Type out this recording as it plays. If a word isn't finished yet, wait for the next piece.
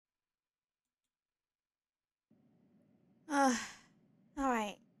Uh,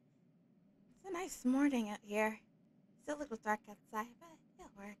 alright. It's a nice morning out here. Still a little dark outside, but it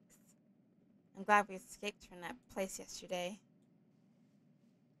works. I'm glad we escaped from that place yesterday.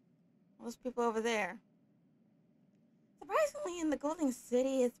 Those people over there. Surprisingly, in the Golden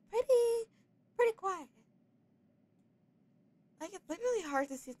City, it's pretty quiet. Like, it's literally hard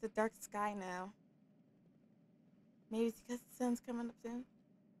to see the dark sky now. Maybe it's because the sun's coming up soon.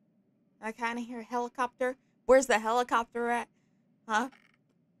 I kind of hear a helicopter. Where's the helicopter at? Huh?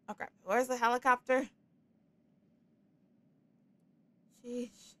 Okay, where's the helicopter?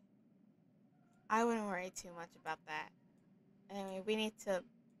 Sheesh. I wouldn't worry too much about that. Anyway, we need to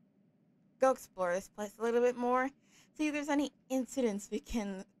go explore this place a little bit more. See if there's any incidents we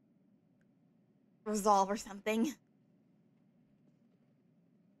can resolve or something.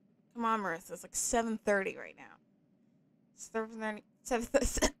 Come on, Marissa. It's like 7:30 right now.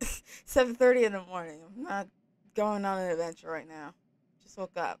 7:30 in the morning. I'm not going on an adventure right now. Just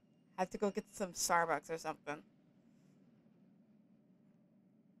woke up. I have to go get some Starbucks or something.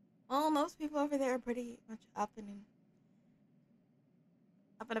 Well, most people over there are pretty much up and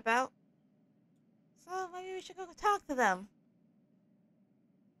about. So maybe we should go talk to them.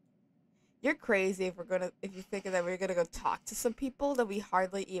 You're crazy if you think that we're gonna go talk to some people that we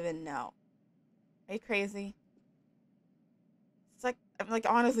hardly even know. Are you crazy? I'm like,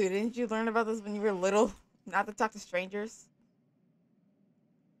 honestly, didn't you learn about this when you were little? Not to talk to strangers?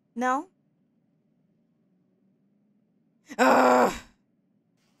 No? Ugh.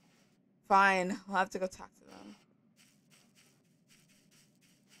 Fine, I'll have to go talk to them.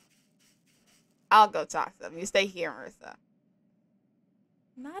 I'll go talk to them. You stay here, Marissa.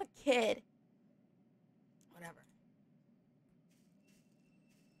 I'm not a kid. Whatever.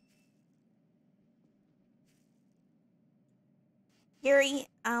 Yuri,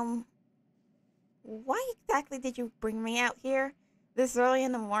 why exactly did you bring me out here this early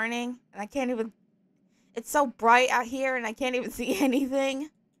in the morning? And I can't even. It's so bright out here and I can't even see anything.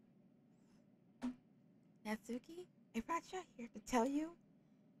 Natsuki, I brought you out here to tell you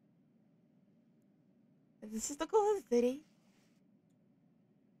that this is the goal of the city.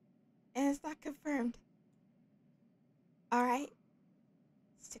 And it's not confirmed. Alright?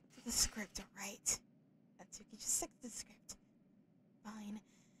 Stick to the script, alright? Natsuki, just stick to the script. Fine.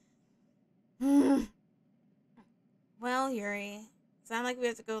 Well, Yuri, it's not like we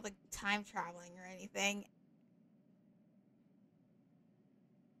have to go like time traveling or anything.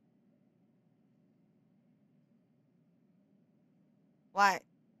 What?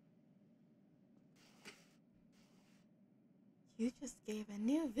 You just gave a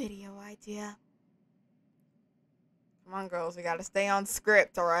new video idea. Come on, girls, we gotta stay on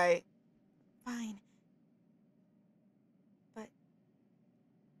script, alright? Fine. But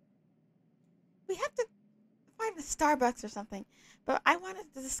we have to find a Starbucks or something. But I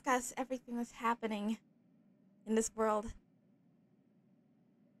wanted to discuss everything that's happening in this world.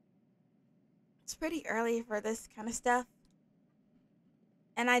 It's pretty early for this kind of stuff.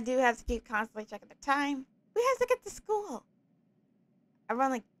 And I do have to keep constantly checking the time. We have to get to school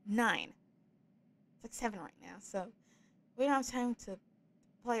around like 9. It's like 7 right now, so we don't have time to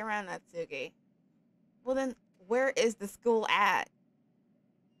play around, Natsuki. Well then, where is the school at?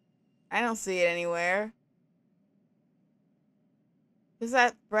 I don't see it anywhere. Who's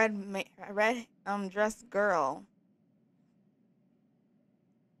that red dressed girl?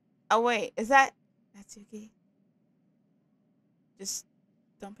 Oh wait, is that Natsuki? Just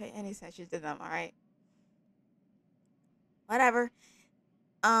don't pay any attention to them, alright? Whatever.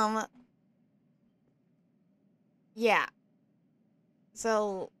 Um, yeah.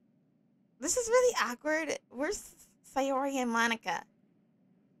 So, this is really awkward. Where's Sayori and Monica?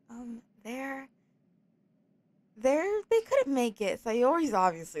 They couldn't make it. Sayori's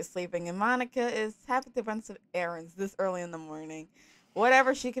obviously sleeping, and Monica is having to run some errands this early in the morning.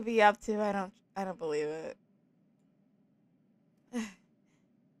 Whatever she could be up to, I don't believe it.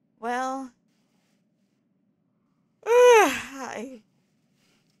 Well, I,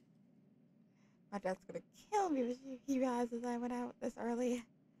 my dad's gonna kill me if he realizes I went out this early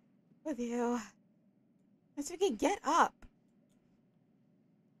with you. And so we can get up.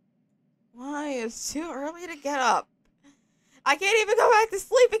 Why? It's too early to get up. I can't even go back to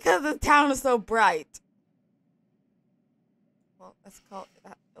sleep because the town is so bright. Well, it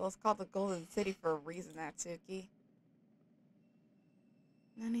was called the Golden City for a reason, Natsuki.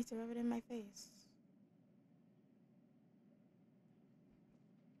 No need to rub it in my face.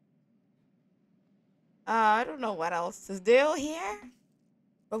 I don't know what else to do here,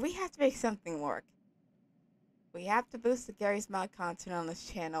 but we have to make something work. We have to boost the Gary's Mod content on this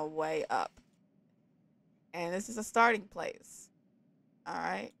channel way up. And this is a starting place.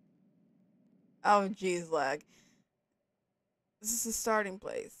 Alright. Oh, geez, lag. This is a starting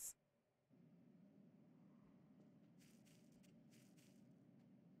place.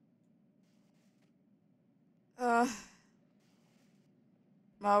 Uh,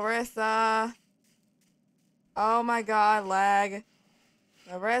 Marissa. Oh my god, lag.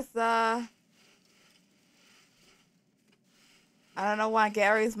 Marissa. I don't know why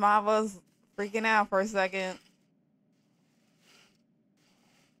Gary's mom was freaking out for a second.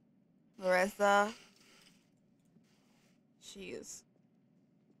 Marissa. Jeez.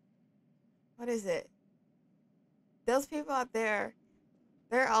 What is it? Those people out there,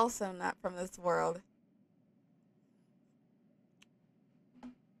 they're also not from this world.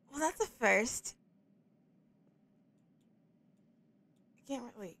 Well, that's a first. I can't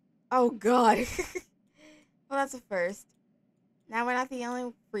really. Oh, God. Well, that's a first. Now we're not the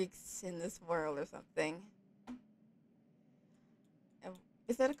only freaks in this world or something.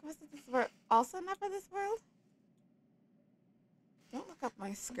 Is that a coincidence we're also not for this world? Don't look up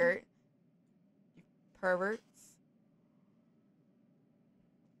my skirt, you perverts.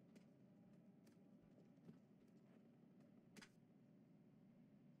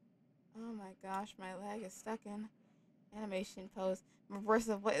 Oh my gosh, my leg is stuck in animation pose.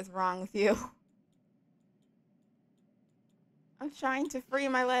 Marissa, what is wrong with you? I'm trying to free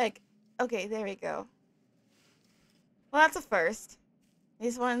my leg. Okay, there we go. Well, that's a first.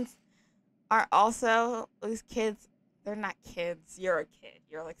 These ones are also, these kids, they're not kids. You're a kid.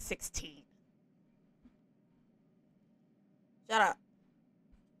 You're like 16. Shut up.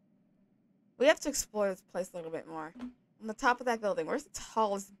 We have to explore this place a little bit more. On the top of that building, where's the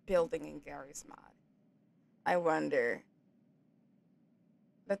tallest building in Gary's mod? I wonder.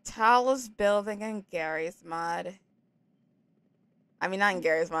 The tallest building in Gary's mod. I mean, not in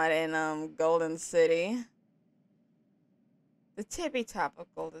Gary's mod, in Golden City. The tippy top of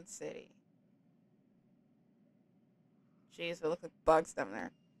Golden City. Jeez, we look like bugs down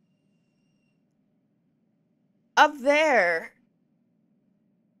there. Up there!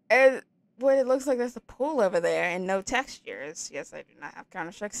 And what it looks like there's a pool over there and no textures. Yes, I do not have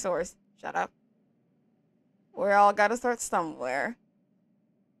Counter-Strike Source. Shut up. We all gotta start somewhere.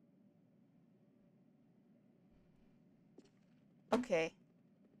 Okay.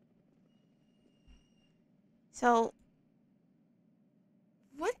 So,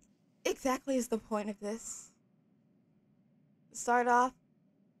 what exactly is the point of this? Start off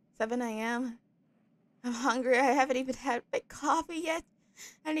 7 a.m. I'm hungry. I haven't even had my coffee yet.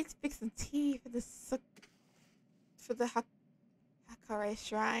 I need to make some tea for the Hakare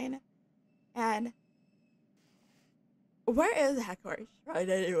Shrine. And where is the Hakare Shrine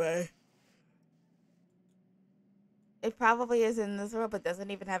anyway? It probably is in this world, but doesn't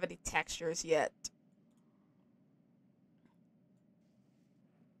even have any textures yet.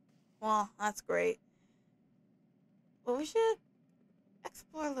 Well, that's great. But we should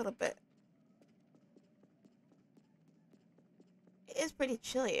explore a little bit. It is pretty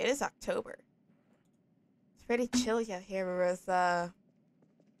chilly. It is October. It's pretty chilly out here, Marissa.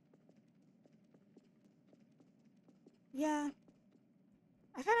 Yeah.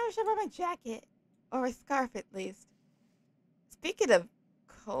 I kind of wish I brought my jacket. Or a scarf, at least. Speaking of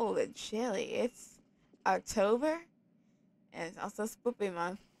cold and chilly, it's October. And it's also Spoopy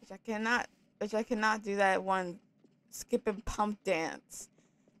month, which I cannot do that one skip and pump dance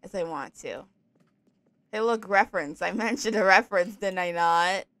as I want to. Hey, look, reference. I mentioned a reference, didn't I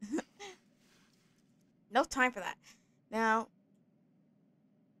not? No time for that. Now,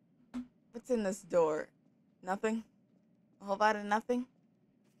 what's in this door? Nothing? A whole lot of nothing?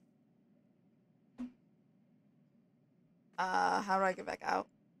 How do I get back out?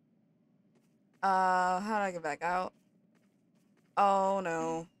 How do I get back out? Oh,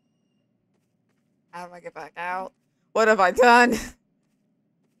 no. How do I get back out? What have I done?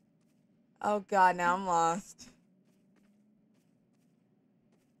 Oh, God, now I'm lost.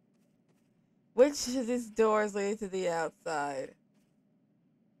 Which of these doors lead to the outside?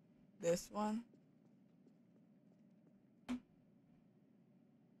 This one?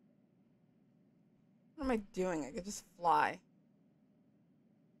 What am I doing? I could just fly.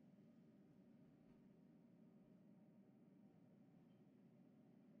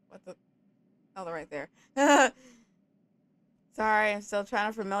 What the? Oh, they're right there. Sorry, I'm still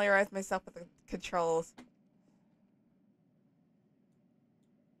trying to familiarize myself with the controls.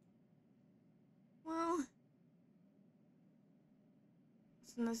 Well,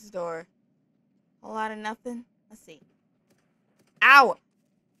 what's in this door? A whole lot of nothing? Let's see. Ow!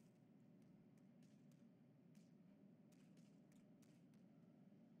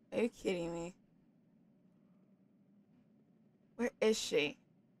 Are you kidding me? Where is she?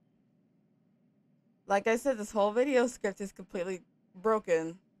 Like I said, this whole video script is completely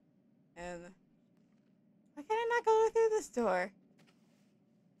broken. And why can I not go through this door?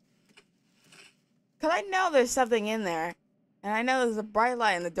 Because I know there's something in there. And I know there's a bright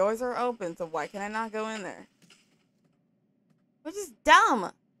light and the doors are open, so why can I not go in there? Which is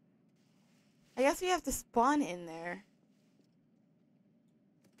dumb. I guess we have to spawn in there.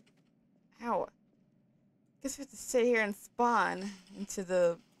 Ow. Guess we have to sit here and spawn into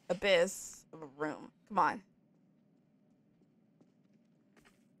the abyss of a room. Come on.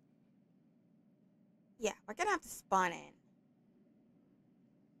 Yeah, we're gonna have to spawn in.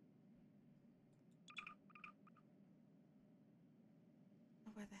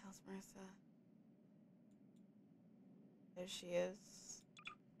 Oh, where the hell's Marissa? There she is.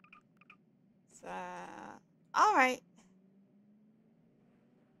 So, alright.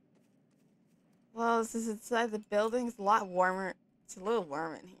 Well, this is inside the building. It's a lot warmer. It's a little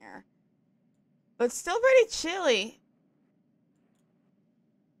warm in here. But it's still pretty chilly.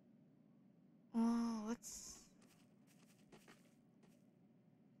 Oh, let's...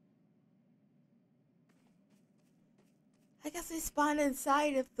 I guess we spawned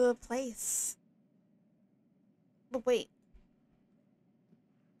inside of the place. But wait.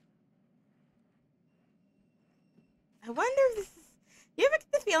 I wonder if this is... You ever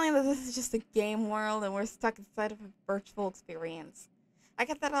get the feeling that this is just a game world and we're stuck inside of a virtual experience? I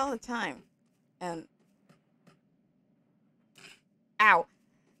get that all the time. And... Ow.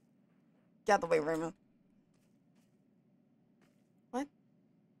 Get out the way, Reimu. What?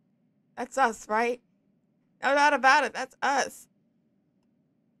 That's us, right? No doubt about it, that's us.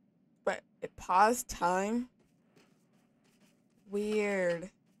 But it paused time? Weird.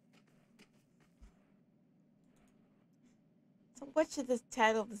 So what should this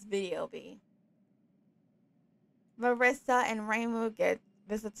title of this video be? Marisa and Reimu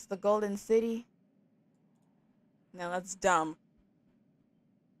visits the Golden City? No, that's dumb.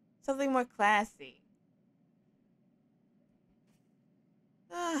 Something more classy.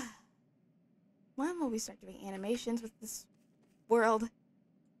 When will we start doing animations with this world?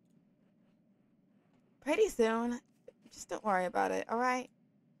 Pretty soon. Just don't worry about it, alright?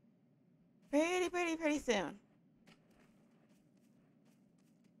 Pretty soon.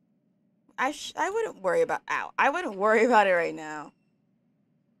 I wouldn't worry about... Ow. I wouldn't worry about it right now.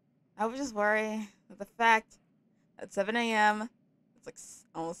 I would just worry with the fact that 7 a.m. It's like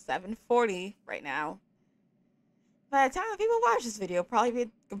almost 7:40 right now. By the time that people watch this video, it'll probably be a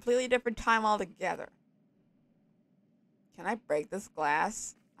completely different time altogether. Can I break this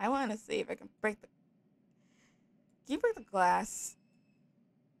glass? I want to see if I can break the... Can you break the glass?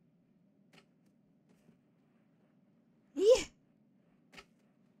 Yeah.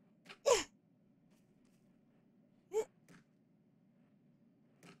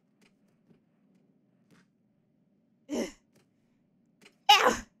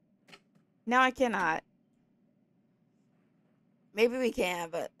 Ow! No, I cannot. Maybe we can,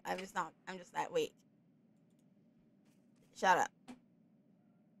 but I'm just that weak. Shut up.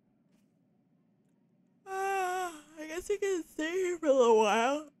 I guess we can stay here for a little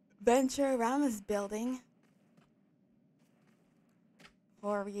while. Venture around this building.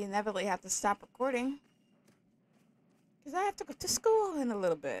 Or we inevitably have to stop recording. Because I have to go to school in a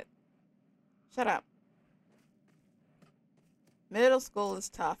little bit. Shut up. Middle school is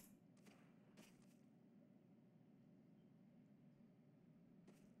tough.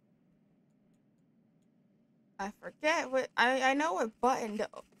 I forget what... I know what button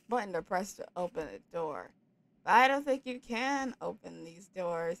to press to open a door. But I don't think you can open these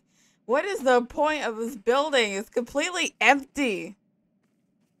doors. What is the point of this building? It's completely empty.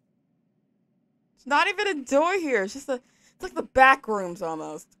 It's not even a door here. It's just a... It's like the back rooms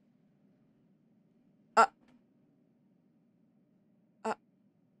almost.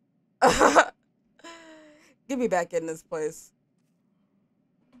 Get me back in this place.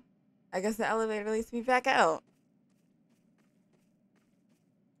 I guess the elevator leads me back out.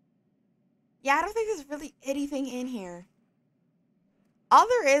 Yeah, I don't think there's really anything in here. All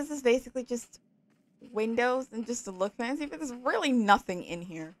there is basically just windows and just to look fancy, but there's really nothing in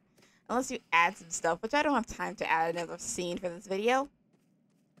here. Unless you add some stuff, which I don't have time to add another scene for this video.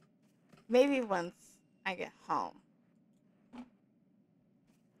 Maybe once I get home.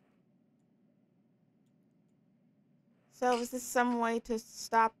 So is this some way to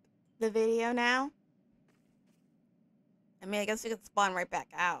stop the video now? I mean, I guess we could spawn right back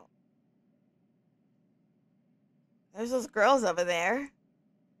out. There's those girls over there.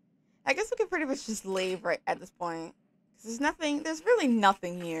 I guess we could pretty much just leave right at this point. Because there's really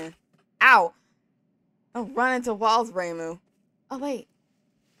nothing here. Ow! Don't run into walls, Reimu. Oh, wait.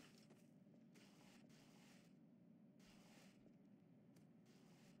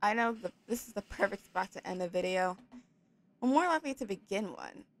 I know this is the perfect spot to end the video. Or more likely to begin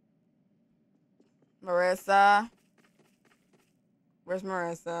one. Marissa. Where's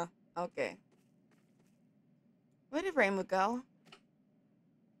Marissa? Okay. Where did Reimu go?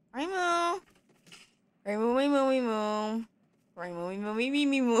 Reimu! Reimu, Reimu, Reimu. Reimu, Reimu,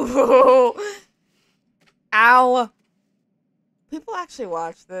 Reimu, Reimu. Ow! People actually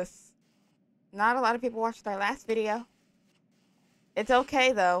watch this. Not a lot of people watched our last video. It's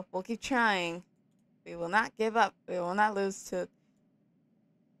okay, though. We'll keep trying. We will not give up. We will not lose to...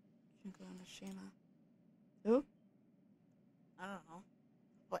 Who? I don't know.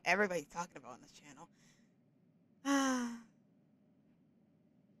 What everybody's talking about on this channel.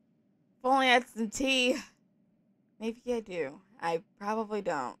 If only I had some tea. Maybe I do. I probably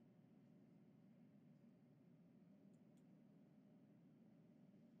don't.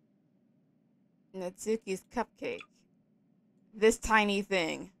 Natsuki's cupcake. This tiny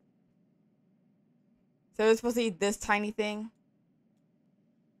thing. So we're supposed to eat this tiny thing?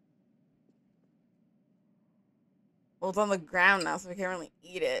 Well, it's on the ground now, so we can't really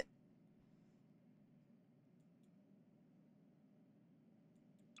eat it.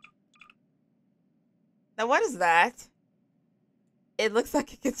 Now, what is that? It looks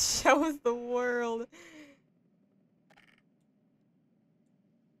like it could show us the world.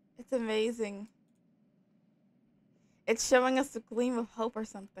 It's amazing. It's showing us a gleam of hope or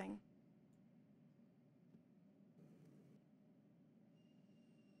something.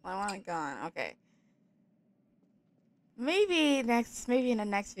 Well, I want it gone. Okay. Maybe in the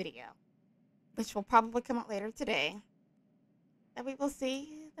next video, which will probably come out later today, that we will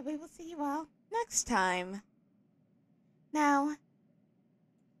see you all next time. Now, we're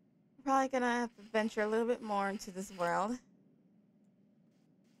probably gonna have to venture a little bit more into this world.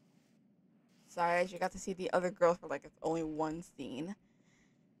 Sorry, as you got to see the other girls for like it's only one scene.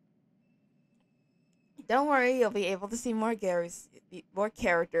 Don't worry, you'll be able to see more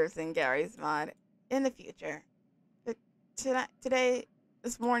characters in Gary's mod in the future. But today,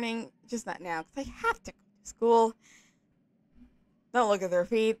 this morning, just not now, because I have to go to school. Don't look at their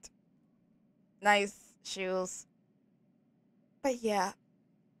feet. Nice shoes. But yeah,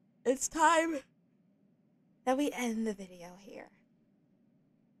 it's time that we end the video here.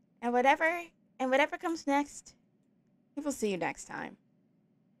 And whatever comes next, we will see you next time.